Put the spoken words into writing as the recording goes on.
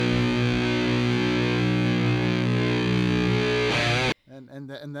And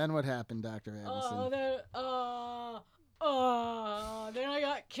then what happened, Dr. Adelson? Then I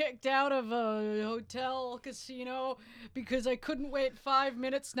got kicked out of a hotel casino because I couldn't wait 5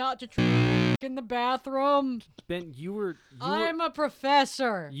 minutes not to in the bathroom. Ben, I'm a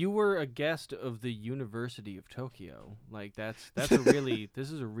professor. You were a guest of the University of Tokyo. Like that's a really this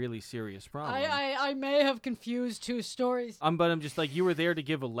is a really serious problem. I may have confused two stories. But I'm just like, you were there to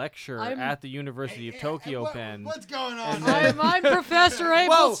give a lecture at the University of Tokyo, Ben. What's going on? I'm Professor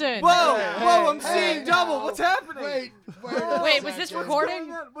Abelson. Whoa! I'm seeing double. What's happening? Wait, was this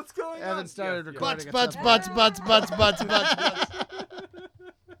recording? What's going on? Evan started recording. Butts.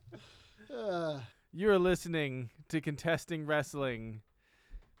 You're listening to Contesting Wrestling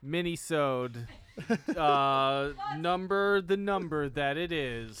mini-sode. Number that it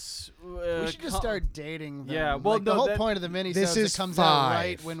is. We should just start dating them. Yeah, well, the whole point of the mini this is comes 5. out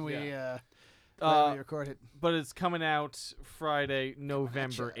right when we record it. But it's coming out Friday,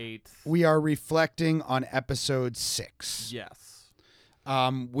 November 8th. We are reflecting on episode 6. Yes.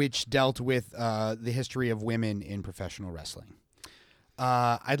 Which dealt with the history of women in professional wrestling.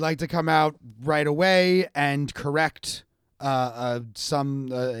 I'd like to come out right away and correct somewhat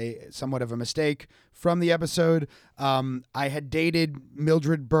of a mistake from the episode. I had dated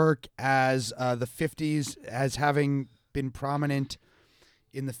Mildred Burke as the 50s, as having been prominent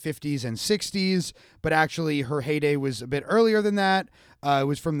in the 50s and 60s, but actually her heyday was a bit earlier than that. It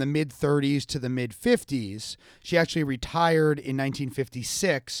was from the mid-30s to the mid-50s. She actually retired in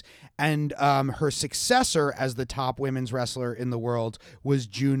 1956, and her successor as the top women's wrestler in the world was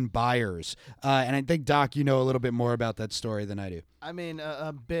June Byers. And I think, Doc, you know a little bit more about that story than I do. I mean,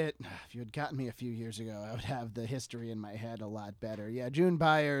 a bit. If you had gotten me a few years ago, I would have the history in my head a lot better. Yeah, June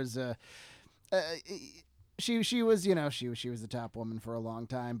Byers... She was, she was the top woman for a long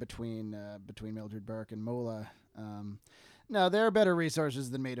time between Mildred Burke and Moolah. No, there are better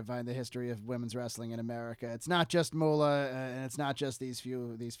resources than me to find the history of women's wrestling in America. It's not just Moolah, and it's not just these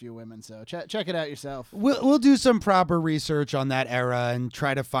few women. So check it out yourself. We'll do some proper research on that era and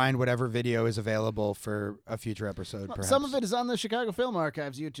try to find whatever video is available for a future episode. Perhaps some of it is on the Chicago Film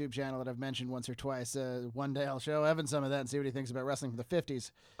Archives YouTube channel that I've mentioned once or twice. One day I'll show Evan some of that and see what he thinks about wrestling from the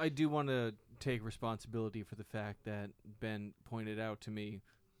 50s. I do want to take responsibility for the fact that Ben pointed out to me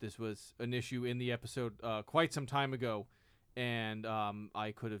this was an issue in the episode quite some time ago, and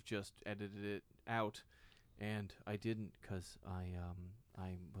I could have just edited it out, and I didn't because I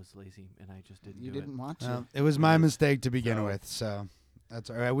was lazy and I just didn't. You didn't want to. It was my mistake to begin with, so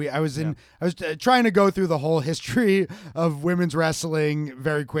that's all right. I was trying to go through the whole history of women's wrestling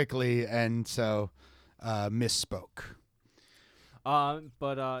very quickly, and so misspoke.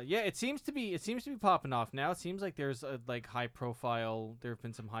 But it seems to be popping off now. It seems like there's high profile. There have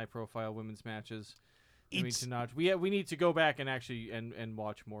been some high profile women's matches. We need to go back and actually and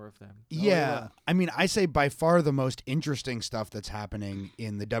watch more of them. Yeah. I mean, I say by far the most interesting stuff that's happening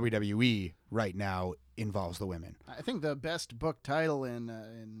in the WWE right now involves the women. I think the best book title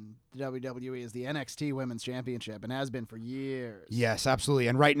in WWE is the NXT Women's Championship, and has been for years. Yes, absolutely.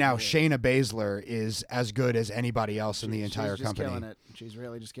 And right now, Shayna Baszler is as good as anybody else in the entire company. She's killing it. She's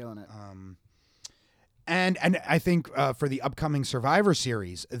really just killing it. And I think for the upcoming Survivor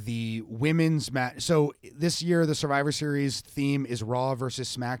Series, the women's match. So this year, the Survivor Series theme is Raw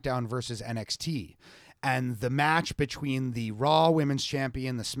versus SmackDown versus NXT. And the match between the Raw Women's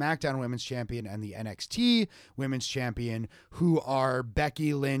Champion, the SmackDown Women's Champion, and the NXT Women's Champion, who are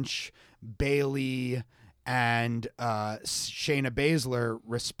Becky Lynch, Bayley, and Shayna Baszler,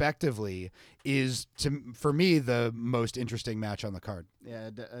 respectively, is, for me, the most interesting match on the card.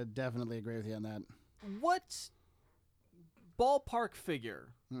 Yeah, I definitely agree with you on that. What ballpark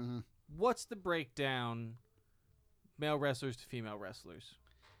figure? Mm-hmm. What's the breakdown, male wrestlers to female wrestlers?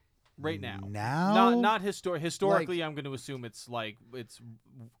 Right now, not historically. I'm going to assume it's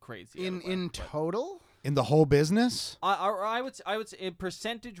crazy. In total, in the whole business. I would say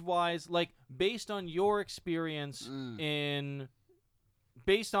percentage wise, based on your experience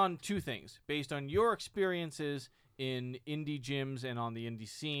based on two things, based on your experiences in indie gyms and on the indie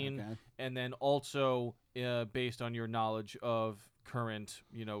scene, and then also based on your knowledge of current,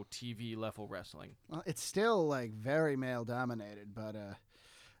 TV level wrestling. Well, it's still very male dominated, but.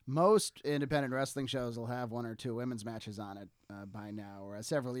 Most independent wrestling shows will have one or two women's matches on it by now, whereas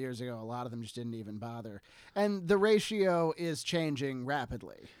several years ago, a lot of them just didn't even bother. And the ratio is changing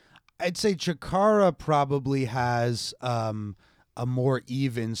rapidly. I'd say Chikara probably has a more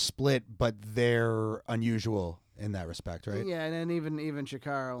even split, but they're unusual in that respect, right? Yeah, and even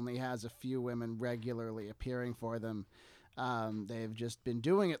Chikara only has a few women regularly appearing for them. They've just been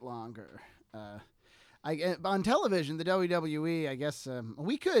doing it longer. On television, the WWE, I guess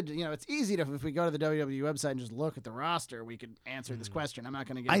we could, it's easy to, if we go to the WWE website and just look at the roster, we could answer this question. I'm not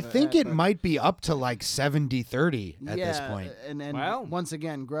going to give I think it might be up to like 70-30 at this point. And Wow. once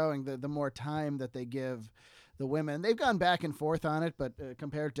again, growing the more time that they give the women. They've gone back and forth on it, but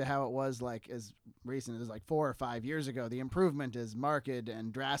compared to how it was like as recent as like 4 or 5 years ago, the improvement is marked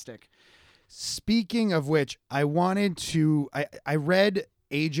and drastic. Speaking of which, I read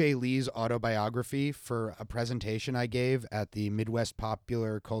AJ Lee's autobiography for a presentation I gave at the Midwest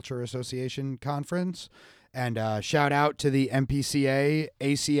Popular Culture Association conference. And shout out to the MPCA,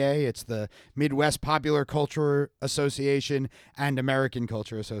 ACA. It's the Midwest Popular Culture Association and American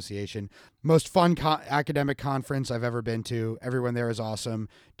Culture Association. Most fun academic conference I've ever been to. Everyone there is awesome.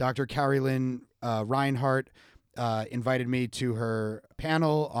 Dr. Carrie Lynn Reinhardt invited me to her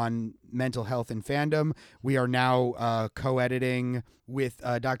panel on mental health and fandom. We are now co-editing with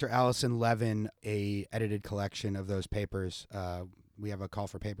Dr. Allison Levin a edited collection of those papers. We have a call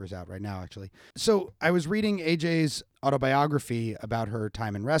for papers out right now, actually. So I was reading AJ's autobiography about her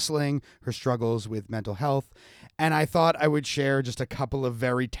time in wrestling, her struggles with mental health, and I thought I would share just a couple of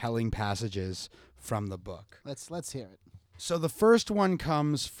very telling passages from the book. Let's hear it. So the first one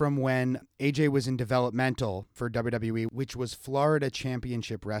comes from when AJ was in developmental for WWE, which was Florida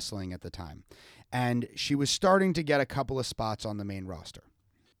Championship Wrestling at the time. And she was starting to get a couple of spots on the main roster.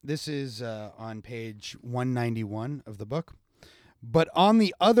 This is on page 191 of the book. But on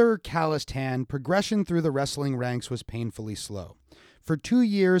the other calloused hand, progression through the wrestling ranks was painfully slow. For 2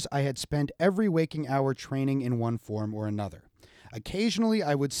 years, I had spent every waking hour training in one form or another. Occasionally,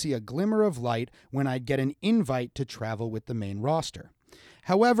 I would see a glimmer of light when I'd get an invite to travel with the main roster.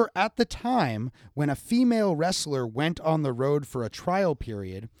 However, at the time, when a female wrestler went on the road for a trial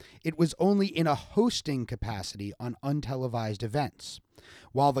period, it was only in a hosting capacity on untelevised events,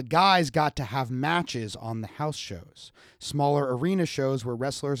 while the guys got to have matches on the house shows, smaller arena shows where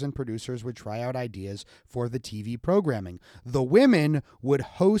wrestlers and producers would try out ideas for the TV programming. The women would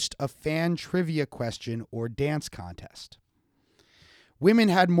host a fan trivia question or dance contest. Women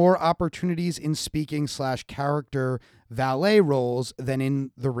had more opportunities in speaking/character valet roles than in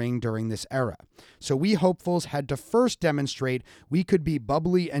the ring during this era. So we hopefuls had to first demonstrate we could be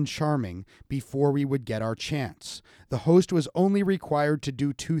bubbly and charming before we would get our chance. The host was only required to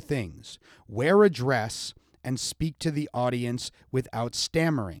do 2 things: wear a dress and speak to the audience without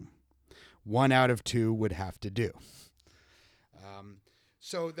stammering. 1 out of 2 would have to do.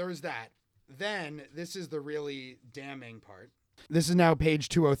 So there's that. Then this is the really damning part. This is now page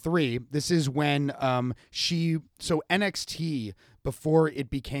 203. This is when NXT, before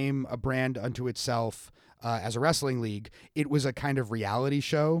it became a brand unto itself as a wrestling league, it was a kind of reality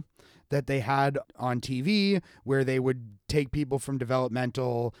show that they had on TV where they would take people from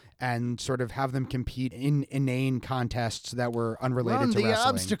developmental and sort of have them compete in inane contests that were unrelated to Run the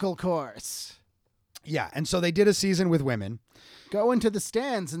wrestling. obstacle course. Yeah, and so they did a season with women. Go into the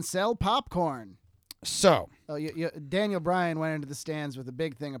stands and sell popcorn. So Daniel Bryan went into the stands with a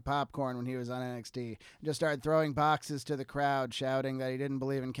big thing of popcorn when he was on NXT and just started throwing boxes to the crowd, shouting that he didn't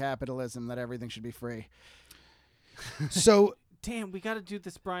believe in capitalism, that everything should be free. So Damn, we got to do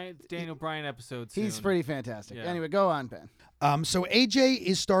this Daniel Bryan episode soon. He's pretty fantastic. Yeah. Anyway, go on, Ben. So AJ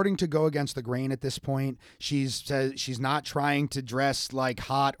is starting to go against the grain at this point. She's not trying to dress like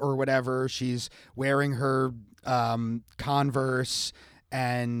hot or whatever. She's wearing her Converse.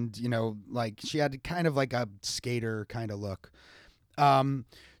 And, like she had kind of like a skater kind of look.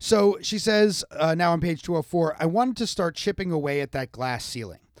 So she says, now on page 204, I wanted to start chipping away at that glass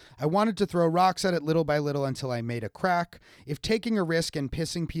ceiling. I wanted to throw rocks at it little by little until I made a crack. If taking a risk and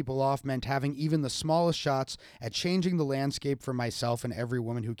pissing people off meant having even the smallest shots at changing the landscape for myself and every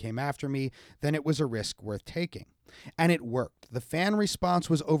woman who came after me, then it was a risk worth taking. And it worked. The fan response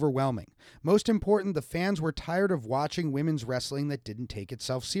was overwhelming. Most important, the fans were tired of watching women's wrestling that didn't take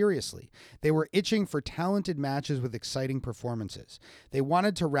itself seriously. They were itching for talented matches with exciting performances. They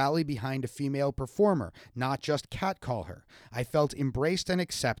wanted to rally behind a female performer, not just catcall her. I felt embraced and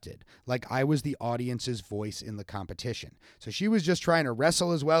accepted, like I was the audience's voice in the competition. So she was just trying to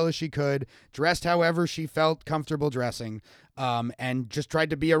wrestle as well as she could, dressed however she felt comfortable dressing, and just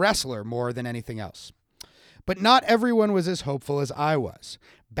tried to be a wrestler more than anything else. But not everyone was as hopeful as I was.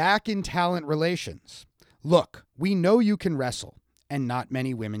 Back in talent relations. Look, we know you can wrestle, and not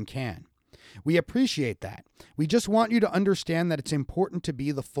many women can. We appreciate that. We just want you to understand that it's important to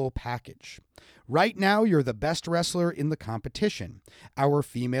be the full package. Right now, you're the best wrestler in the competition. Our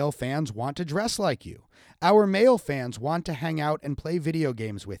female fans want to dress like you. Our male fans want to hang out and play video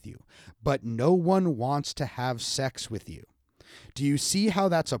games with you. But no one wants to have sex with you. Do you see how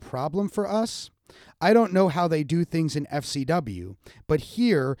that's a problem for us? I don't know how they do things in FCW, but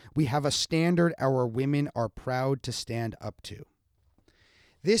here we have a standard our women are proud to stand up to.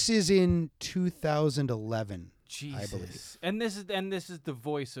 This is in 2011, Jesus. I believe. And this is the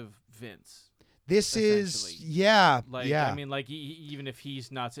voice of Vince. This is, Essentially. yeah, Like, yeah. I mean, like, even if he's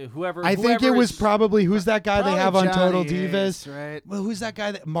not, whoever. I think it whoever was is- probably, who's that guy they have on Total Johnny Divas? Ace, right? Well, who's that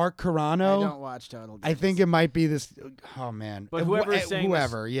guy? Mark I Carano? don't watch Total Divas. I think it might be this. Oh man! But whoever is saying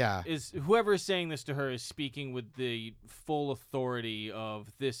whoever, yeah. whoever is saying this to her is speaking with the full authority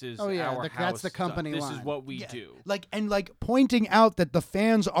of this is Oh, yeah, our that's house. the company This is line. what we Yeah, do. Like pointing out that the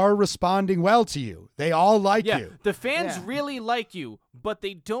fans are responding well to you. They all like Yeah, you. the fans Yeah. really like you, but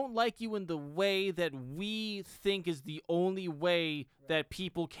they don't like you in the way that we think is the only way that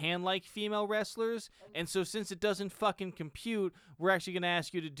people can like female wrestlers. And so since it doesn't fucking compute, we're actually going to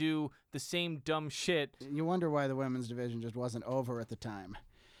ask you to do the same dumb shit. You wonder why the women's division just wasn't over at the time,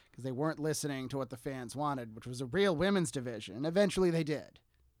 because they weren't listening to what the fans wanted, which was a real women's division. And eventually they did.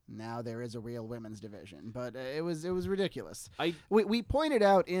 Now there is a real women's division, but it was ridiculous. We pointed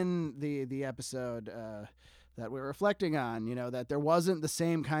out in the episode that we're reflecting on, that there wasn't the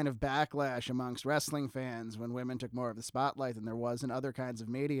same kind of backlash amongst wrestling fans when women took more of the spotlight than there was in other kinds of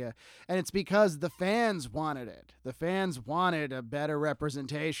media. And it's because the fans wanted it. The fans wanted a better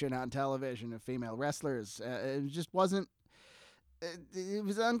representation on television of female wrestlers. It just wasn't. It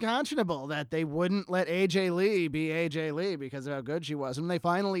was unconscionable that they wouldn't let AJ Lee be AJ Lee because of how good she was. And when they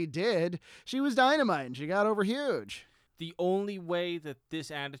finally did, she was dynamite and she got over huge. The only way that this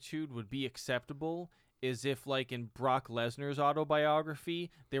attitude would be acceptable is if, like in Brock Lesnar's autobiography,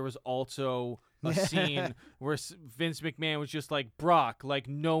 there was also a scene where Vince McMahon was just like, Brock, like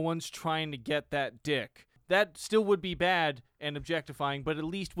no one's trying to get that dick. That still would be bad and objectifying, but at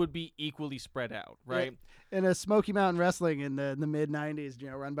least would be equally spread out, right? In a Smoky Mountain Wrestling in the mid-'90s,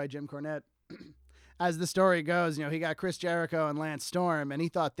 run by Jim Cornette, as the story goes, he got Chris Jericho and Lance Storm, and he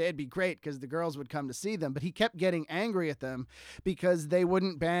thought they'd be great because the girls would come to see them, but he kept getting angry at them because they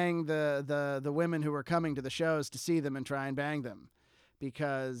wouldn't bang the women who were coming to the shows to see them and try and bang them.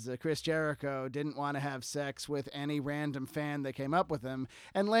 Because Chris Jericho didn't want to have sex with any random fan that came up with him.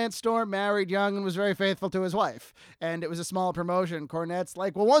 And Lance Storm married young and was very faithful to his wife. And it was a small promotion. Cornette's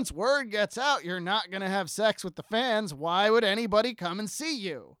like, well, once word gets out you're not going to have sex with the fans, why would anybody come and see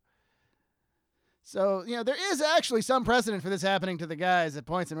you? So, there is actually some precedent for this happening to the guys at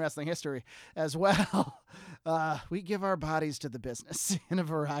points in wrestling history as well. We give our bodies to the business in a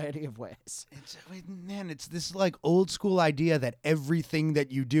variety of ways. It's this like old school idea that everything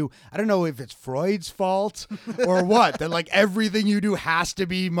that you do, I don't know if it's Freud's fault or what, that like everything you do has to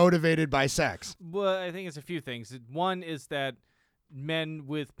be motivated by sex. Well, I think it's a few things. One is that men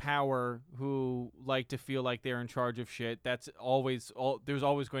with power who like to feel like they're in charge of shit, there's always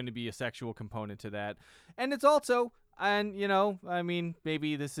going to be a sexual component to that. And it's also, and I mean,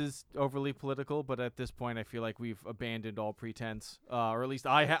 maybe this is overly political, but at this point I feel like we've abandoned all pretense, or at least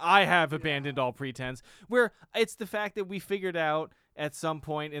I have abandoned all pretense, where it's the fact that we figured out at some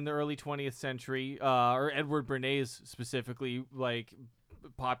point in the early 20th century, or Edward Bernays specifically, like,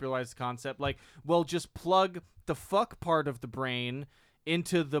 popularized the concept, like, well, just plug the fuck part of the brain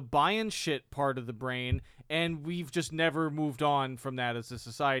into the buying shit part of the brain, and we've just never moved on from that as a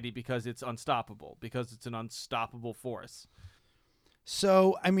society because it's unstoppable, because it's an unstoppable force.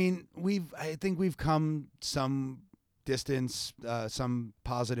 So, I mean, I think we've come some distance, some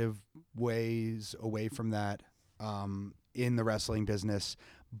positive ways away from that in the wrestling business,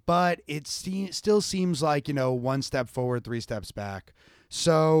 but it still seems like, one step forward, 3 steps back.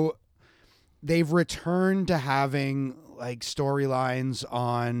 So they've returned to having like storylines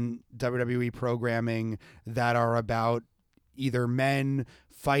on WWE programming that are about either men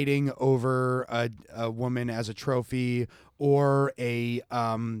fighting over a woman as a trophy or a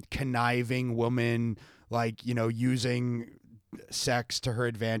conniving woman, like, using sex to her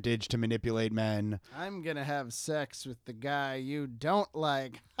advantage to manipulate men. I'm going to have sex with the guy you don't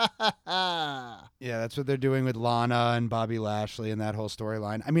like. Ha ha ha. Yeah, that's what they're doing with Lana and Bobby Lashley and that whole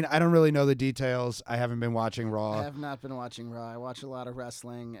storyline. I mean, I don't really know the details. I haven't been watching Raw. I have not been watching Raw. I watch a lot of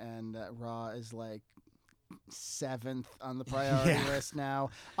wrestling, and Raw is like 7th on the priority list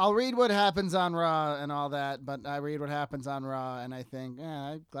now. I'll read what happens on Raw and all that, but I read what happens on Raw, and I think,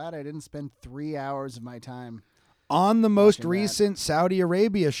 I'm glad I didn't spend 3 hours of my time. On the most watching recent Saudi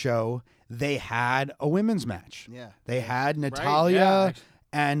Arabia show, they had a women's match. Yeah. They had yeah, Natalya actually.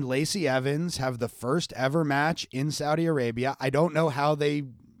 and Lacey Evans have the first ever match in Saudi Arabia. I don't know how they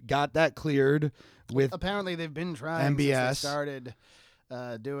got that cleared with Apparently they've been trying MBS. since they started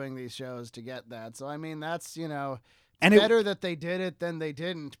doing these shows to get that. So, I mean, that's, And better that they did it than they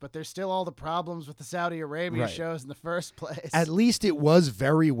didn't, but there's still all the problems with the Saudi Arabia Right. shows in the first place. At least it was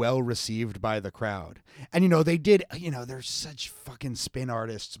very well received by the crowd. And, they did, they're such fucking spin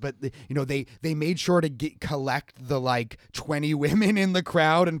artists, but, they made sure to collect the, 20 women in the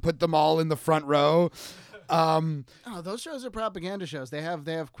crowd and put them all in the front row. Oh, those shows are propaganda shows. They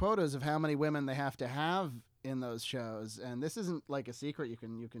have quotas of how many women they have to have in those shows, and this isn't like a secret. You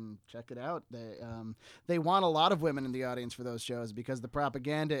can check it out. They want a lot of women in the audience for those shows because the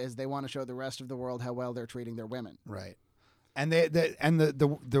propaganda is they want to show the rest of the world how well they're treating their women. Right. And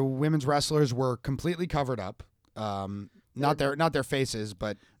the women's wrestlers were completely covered up. Not their faces,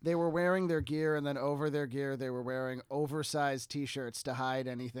 but They were wearing their gear, and then over their gear, they were wearing oversized T-shirts to hide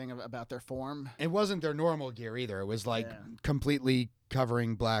anything about their form. it wasn't their normal gear either. It was Yeah. completely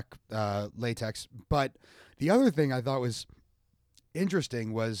covering black latex. But the other thing I thought was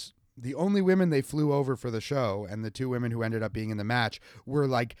interesting was the only women they flew over for the show, and the two women who ended up being in the match, were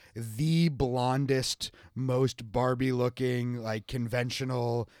the blondest, most Barbie-looking,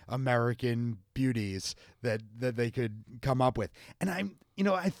 conventional American beauties that they could come up with. And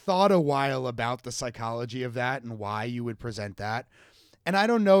I thought a while about the psychology of that and why you would present that. And I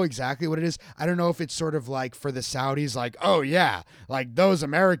don't know exactly what it is. I don't know if it's sort of for the Saudis, oh yeah, those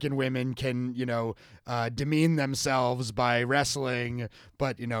American women can, demean themselves by wrestling,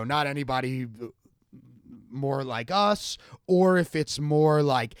 but, not anybody more like us, or if it's more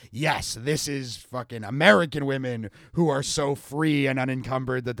yes, this is fucking American women who are so free and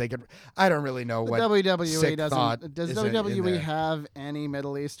unencumbered that they could. I don't really know The what WWE sick doesn't. thought Does is in WWE there. have any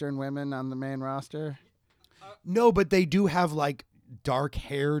Middle Eastern women on the main roster? No, but they do have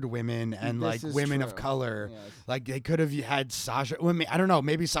dark-haired women and This is women of true. color. Yes. They could have had Sasha. Well, I don't know.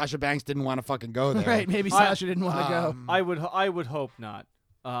 Maybe Sasha Banks didn't want to fucking go there. Right, maybe Sasha didn't want to go. Um, I would hope not.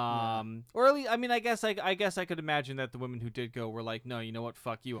 Or at least, I guess I could imagine that the women who did go were like, no, you know what,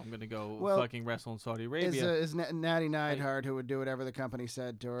 fuck you, I'm gonna go Well, fucking wrestle in Saudi Arabia. Is Natty Neidhart, who would do whatever the company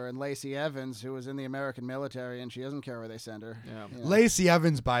said to her, and Lacey Evans, who was in the American military, and she doesn't care where they send her. Yeah. Lacey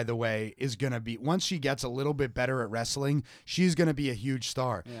Evans, by the way, is going to be, once she gets a little bit better at wrestling, she's going to be a huge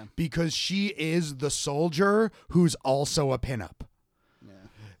star Yeah. because she is the soldier who's also a pinup.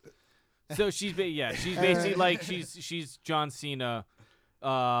 Yeah. So she's basically she's John Cena.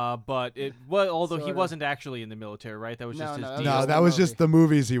 But although he Sorta. wasn't actually in the military, right? That was just his No, deal. No, was that the was movie. just the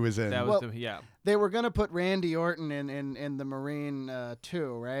movies he was in. That Well, was yeah. They were going to put Randy Orton in the Marine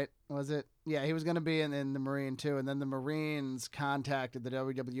 2, right? Was it? Yeah, he was going to be in the Marine 2, and then the Marines contacted the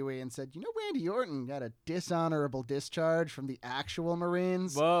WWE and said, Randy Orton got a dishonorable discharge from the actual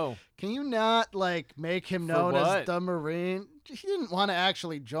Marines. Whoa. Can you not, make him known as what? the Marine? He didn't want to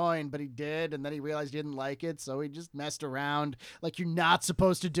actually join, but he did, and then he realized he didn't like it, so he just messed around like you're not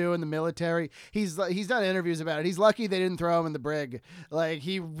supposed to do in the military. He's done interviews about it. He's lucky they didn't throw him in the brig.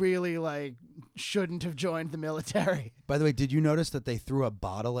 He really, shouldn't have joined the military. By the way, did you notice that they threw a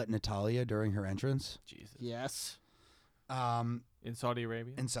bottle at Natalia during her entrance? Jesus. Yes. In Saudi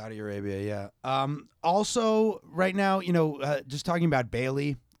Arabia. In Saudi Arabia, yeah. Also, right now, just talking about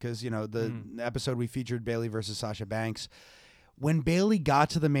Bailey, because, the episode we featured Bailey versus Sasha Banks. When Bailey got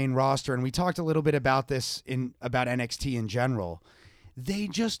to the main roster, and we talked a little bit about this about NXT in general, they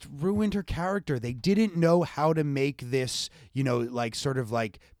just ruined her character. They didn't know how to make this, sort of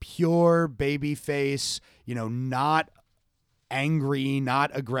pure baby face, not angry,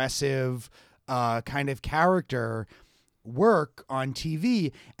 not aggressive kind of character work on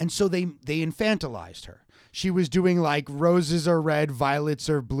TV. And so they infantilized her. She was doing roses are red, violets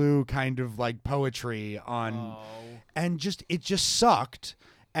are blue kind of poetry on, and it just sucked.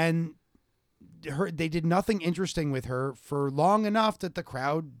 And they did nothing interesting with her for long enough that the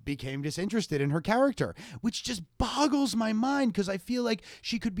crowd became disinterested in her character, which just boggles my mind because I feel like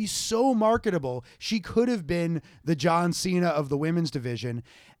she could be so marketable. She could have been the John Cena of the women's division.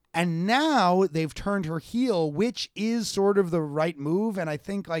 And now they've turned her heel, which is sort of the right move. And I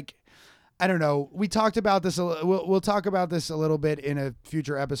think I don't know. We talked about this. We'll talk about this a little bit in a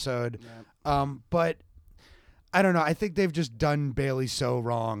future episode. Yeah. But I don't know. I think they've just done Bailey so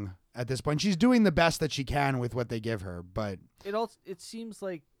wrong at this point. She's doing the best that she can with what they give her, but It seems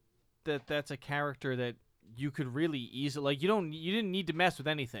like that's a character that you could really easily you didn't need to mess with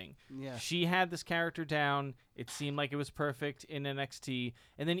anything. Yeah. She had this character down. It seemed like it was perfect in NXT.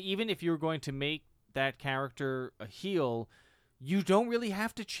 And then even if you were going to make that character a heel, you don't really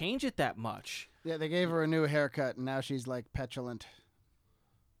have to change it that much. Yeah, they gave her a new haircut, and now she's petulant.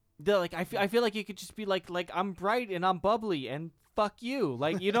 I feel like you could just be like I'm bright and I'm bubbly and fuck you.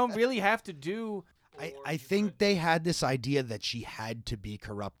 You don't really have to do. I think they had this idea that she had to be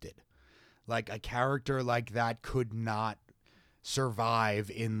corrupted. Like a character like that could not survive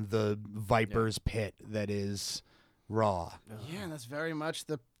in the Viper's pit that is Raw. Yeah, and that's very much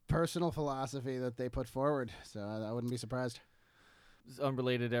the personal philosophy that they put forward. So I wouldn't be surprised. It's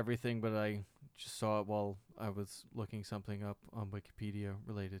unrelated to everything, but I just saw it while I was looking something up on Wikipedia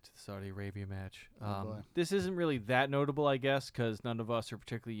related to the Saudi Arabia match. boy. This isn't really that notable, I guess, because none of us are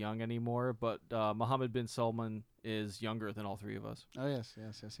particularly young anymore, but Mohammed bin Salman is younger than all three of us. Oh, yes,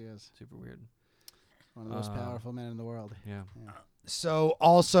 he is. Super weird. One of the most powerful men in the world. Yeah. So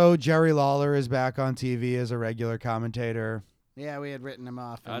also Jerry Lawler is back on TV as a regular commentator Yeah, we had written him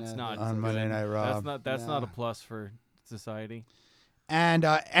off. That's not on good. Monday Night Raw. That's not a No. plus for society. And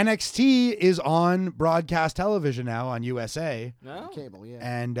NXT is on broadcast television now on USA, No? cable, yeah.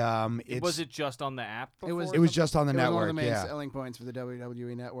 and Was it just on the app It was- before? it was just on the It was network. one of the main Yeah, selling points for the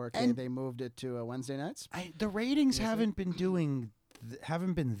WWE Network. And- They moved it to Wednesday nights. the ratings Is it?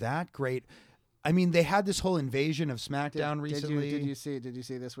 haven't been that great. I mean, they had this whole invasion of SmackDown recently. Did you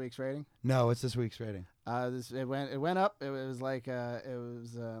see this week's rating? No, it's this week's rating. It went up. It was like hold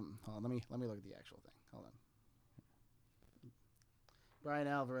on, let me look at the actual thing. Hold on. Brian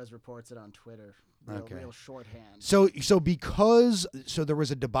Alvarez reports it on Twitter. Okay. Real shorthand. So there was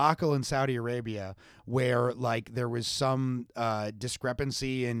a debacle in Saudi Arabia where like there was some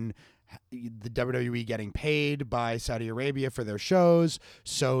discrepancy in the WWE getting paid by Saudi Arabia for their shows,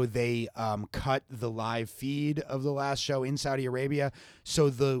 so they cut the live feed of the last show in Saudi Arabia. So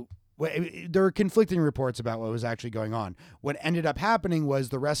there are conflicting reports about what was actually going on. What ended up happening was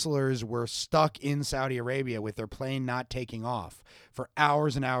the wrestlers were stuck in Saudi Arabia with their plane not taking off for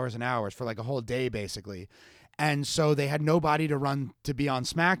hours and hours and hours, for like a whole day basically. And so they had nobody to be on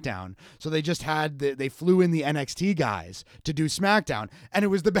SmackDown. So they just they flew in the NXT guys to do SmackDown. And it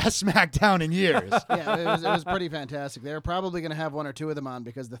was the best SmackDown in years. Yeah, it was pretty fantastic. They're probably going to have one or two of them on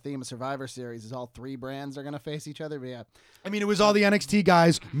because the theme of Survivor Series is all three brands are going to face each other. But yeah, I mean, it was all the NXT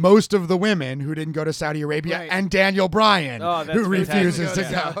guys, most of the women who didn't go to Saudi Arabia, Right. and Daniel Bryan, Oh, that's who refuses to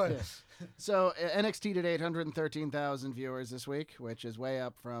fantastic. go. Yeah. So NXT did 813,000 viewers this week, which is way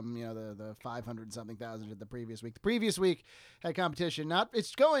up from the 500 something thousand of the previous week. The previous week had competition.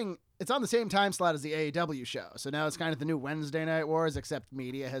 It's on the same time slot as the AEW show. So now it's kind of the new Wednesday Night Wars, except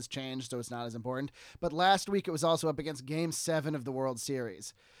media has changed, so it's not as important. But last week it was also up against Game 7 of the World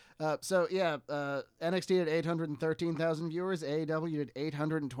Series. NXT had 813,000 viewers. AEW did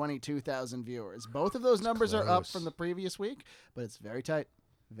 822,000 viewers. Both of those numbers are up close. from the previous week, but it's very tight.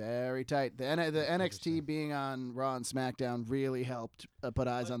 Very tight. The NXT being on Raw and SmackDown really helped put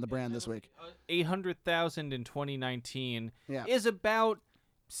eyes on the brand this week. 800,000 in 2019 Yeah. is about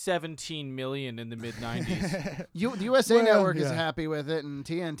 17 million in the mid 90s. The USA Well, Network is yeah. happy with it, and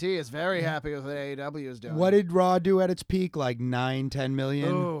TNT is very happy with what AEW is doing. What did Raw do at its peak? Like 9-10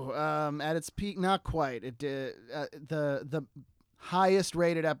 million? Oh, at its peak, not quite. It did. The highest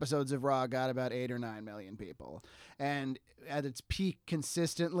rated episodes of Raw got about 8 or 9 million people, and at its peak,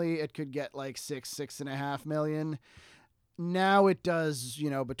 consistently, it could get like 6.5 million. Now it does,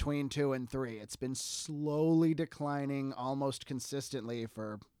 between 2 and 3. It's been slowly declining almost consistently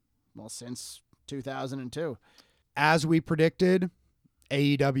since 2002. As we predicted,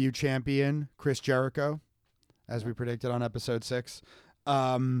 AEW champion Chris Jericho, as we predicted on episode 6.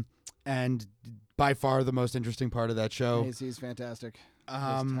 And by far the most interesting part of that show. He's fantastic.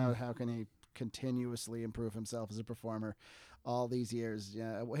 Just how can he continuously improve himself as a performer all these years?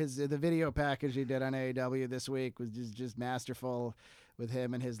 Yeah, the video package he did on AEW this week was just masterful, with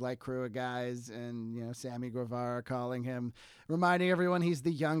him and his crew of guys, and Sammy Guevara reminding everyone he's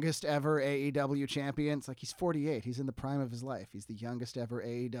the youngest ever AEW champion. It's like he's 48. He's in the prime of his life. He's the youngest ever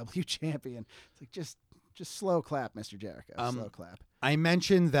AEW champion. It's like just slow clap, Mr. Jericho. Slow clap. I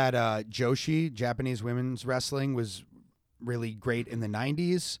mentioned that Joshi, Japanese women's wrestling, was really great in the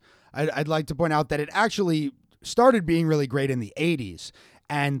 90s. I'd like to point out that it actually started being really great in the 80s.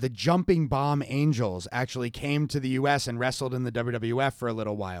 And the Jumping Bomb Angels actually came to the U.S. and wrestled in the WWF for a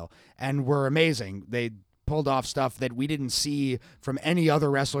little while and were amazing. They pulled off stuff that we didn't see from any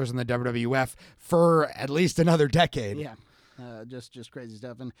other wrestlers in the WWF for at least another decade. Yeah. Just crazy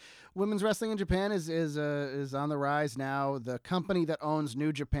stuff. And women's wrestling in Japan is on the rise now. The company that owns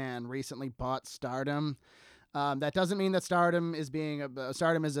New Japan recently bought Stardom. That doesn't mean that Stardom is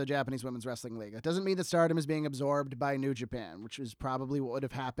a Japanese women's wrestling league. That doesn't mean that Stardom is being absorbed by New Japan, which is probably what would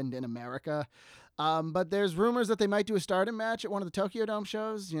have happened in America. But there's rumors that they might do a Stardom match at one of the Tokyo Dome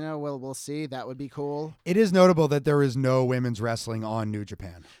shows. We'll see. That would be cool. It is notable that there is no women's wrestling on New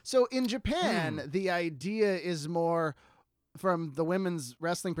Japan. So in Japan, the idea is more, from the women's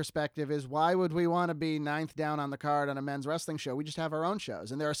wrestling perspective is why would we want to be ninth down on the card on a men's wrestling show? We just have our own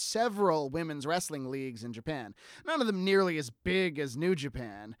shows. And there are several women's wrestling leagues in Japan. None of them nearly as big as New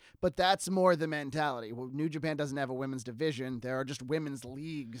Japan, but that's more the mentality. Well, New Japan doesn't have a women's division. There are just women's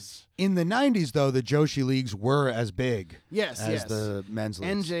leagues. In the 90s, though, the Joshi leagues were as big Yes, as the men's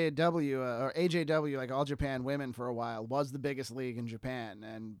leagues. NJW or AJW, like All Japan Women for a while, was the biggest league in Japan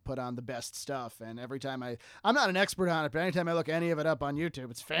and put on the best stuff. And every time I'm not an expert on it, but anytime I look any of it up on YouTube,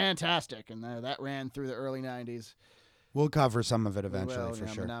 it's fantastic. And that ran through the early 90s. We'll cover some of it We eventually, will, for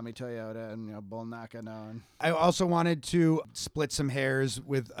sure. Manami Toyota and Bull Nakano. And I also wanted to split some hairs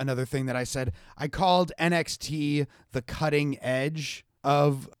with another thing that I said. I called NXT the cutting edge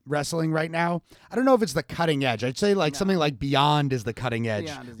of wrestling right now. I don't know if it's the cutting edge. I'd say like something like Beyond is the cutting edge,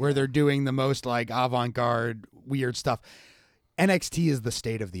 Beyond is, where yeah. they're doing the most like avant-garde weird stuff. NXT is the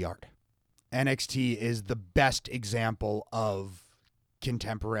state of the art. NXT is the best example of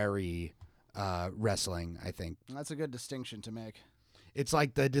contemporary wrestling, I think. that's a good distinction to make. It's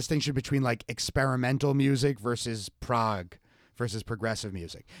like the distinction between like experimental music versus prog versus progressive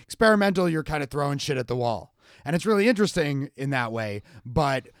music. Experimental, you're kind of throwing shit at the wall. And it's really interesting in that way,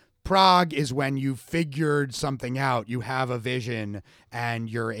 but prog is when you figured something out, you have a vision, and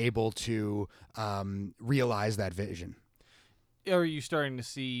you're able to realize that vision. Are you starting to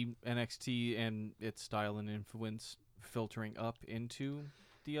see NXT and its style and influence filtering up into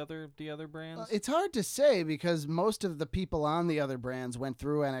the other brands? It's hard to say because most of the people on the other brands went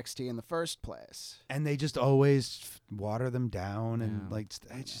through NXT in the first place. And they just always water them down, and Yeah. like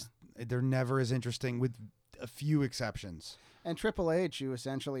it's just, they're never as interesting, with a few exceptions. And Triple H, who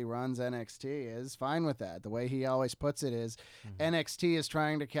essentially runs NXT, is fine with that. The way he always puts it is NXT is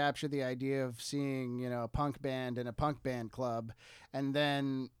trying to capture the idea of seeing, a punk band in a punk band club. And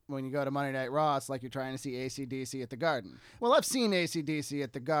then when you go to Monday Night Raw, it's like you're trying to see AC/DC at the Garden. Well, I've seen AC/DC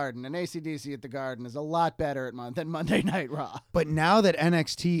at the Garden, and AC/DC at the Garden is a lot better than Monday Night Raw. But now that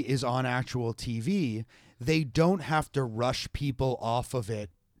NXT is on actual TV, they don't have to rush people off of it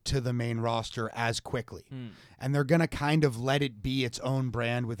to the main roster as quickly. And they're going to kind of let it be its own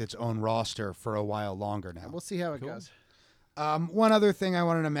brand with its own roster for a while longer now. We'll see how it goes. One other thing I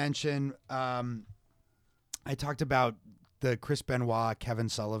wanted to mention, I talked about the Chris Benoit, Kevin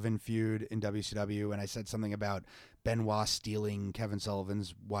Sullivan feud in WCW, and I said something about Benoit stealing Kevin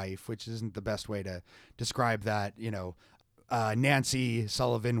Sullivan's wife, which isn't the best way to describe that. Nancy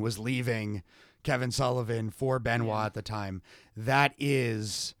Sullivan was leaving Kevin Sullivan for Benoit at the time. That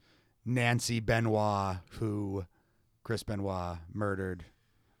is Nancy Benoit, who Chris Benoit murdered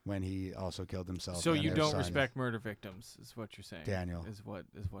when he also killed himself. So and you their don't son, respect murder victims, is what you're saying. Daniel. Is what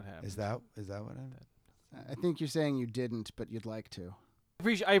happened. Is that what happened? I think you're saying you didn't, but you'd like to.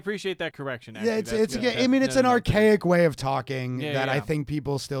 I appreciate that correction. Actually. Yeah, it's That's good. I mean, it's an archaic way of talking Yeah, that I yeah. think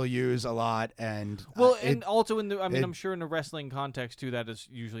people still use a lot, and Well, and also it- I'm sure in the wrestling context too, that is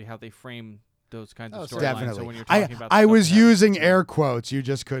usually how they frame those kinds of Oh, storylines. definitely. So when you're talking about, I stuff was that happens- using air quotes. You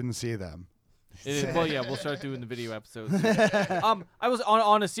just couldn't see them. Well, yeah, we'll start doing the video episodes. I was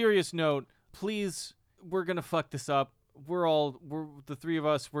on a serious note. Please, we're gonna fuck this up. We're the three of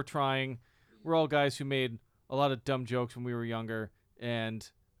us. We're trying. We're all guys who made a lot of dumb jokes when we were younger and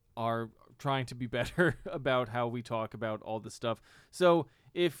are trying to be better about how we talk about all this stuff. So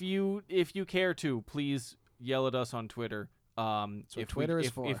if you care to, please yell at us on Twitter. That's what If Twitter we, is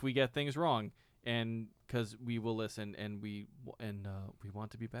if, for. if we get things wrong, and because we will listen and we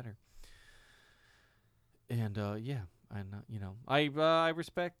want to be better. And I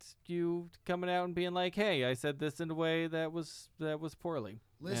respect you coming out and being like, hey, I said this in a way that was poorly.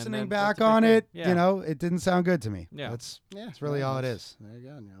 Listening then back that's a big on thing. it, Yeah. it didn't sound good to me. Yeah. That's Yeah, really all it that's- is. There you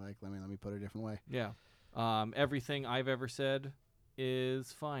go. And you're like, let me put it a different way. Yeah. Everything I've ever said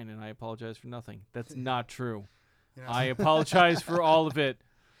is fine, and I apologize for nothing. That's not true. I apologize for all of it.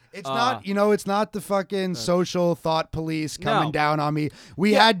 It's not, it's not the fucking social thought police coming No. down on me.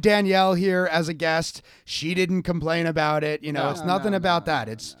 We had Danielle here as a guest. She didn't complain about it. No. It's nothing No, about no, that.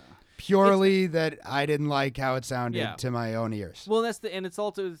 no, It's no. purely that I didn't like how it sounded Yeah. to my own ears. Well, it's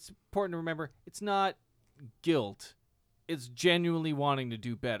important to remember. It's not guilt. It's genuinely wanting to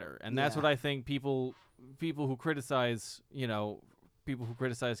do better, and that's Yeah. what I think people who criticize, people who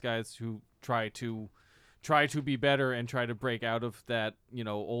criticize guys who try to be better and try to break out of that,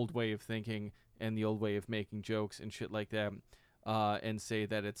 old way of thinking and the old way of making jokes and shit like that, and say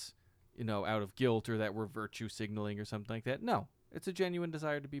that it's, out of guilt or that we're virtue signaling or something like that. No, it's a genuine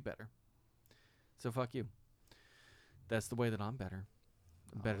desire to be better. So fuck you. That's the way that I'm better.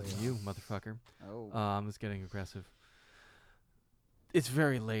 I'm better than you, motherfucker. Oh. It's getting aggressive. It's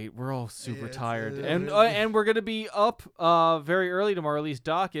very late. We're all super It's, tired, and we're gonna be up very early tomorrow. At least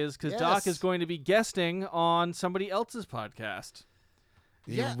Doc is, because Doc is going to be guesting on somebody else's podcast.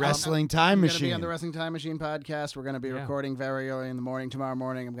 The Wrestling Time I'm Machine. going to be on the Wrestling Time Machine podcast. We're going to be recording very early in the morning tomorrow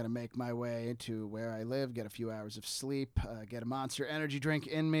morning. I'm going to make my way to where I live, get a few hours of sleep, get a Monster Energy drink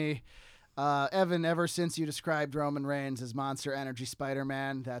in me. Evan, ever since you described Roman Reigns as Monster Energy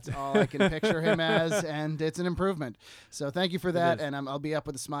Spider-Man, that's all I can picture him as, and it's an improvement. So thank you for that, and I'll be up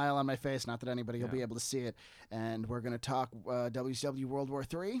with a smile on my face. Not that anybody will be able to see it. And we're going to talk WCW World War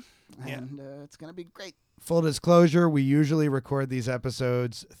III, and it's going to be great. Full disclosure, we usually record these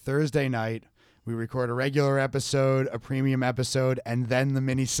episodes Thursday night. We record a regular episode, a premium episode, and then the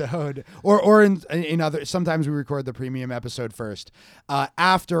mini-sode. Or in other, sometimes we record the premium episode first.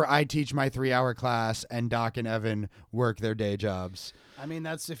 After I teach my 3-hour class and Doc and Evan work their day jobs. I mean,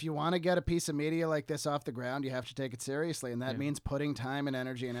 that's if you want to get a piece of media like this off the ground, you have to take it seriously, and that means putting time and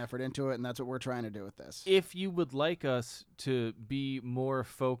energy and effort into it, and that's what we're trying to do with this. If you would like us to be more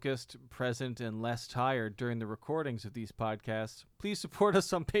focused, present, and less tired during the recordings of these podcasts, please support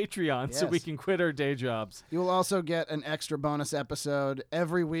us on Patreon so we can quit our day jobs. You will also get an extra bonus episode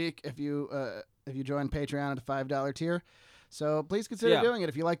every week if you join Patreon at the $5 tier. So please consider doing it.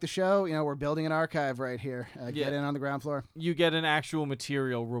 If you like the show, we're building an archive right here. Get in on the ground floor. You get an actual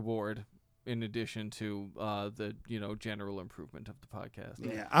material reward in addition to the general improvement of the podcast.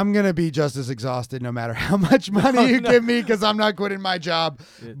 Yeah, I'm going to be just as exhausted no matter how much money you give me, because I'm not quitting my job.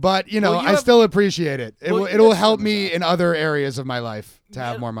 But, I still appreciate it. It'll help me in other areas of my life to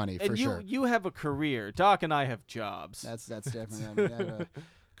have more money, for sure. You have a career. Doc and I have jobs. That's different. I mean, I have a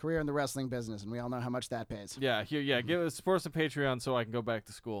career in the wrestling business, and we all know how much that pays. Give us support some Patreon so I can go back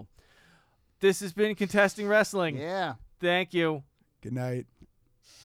to school. This has been Contesting Wrestling. Yeah. Thank you. Good night.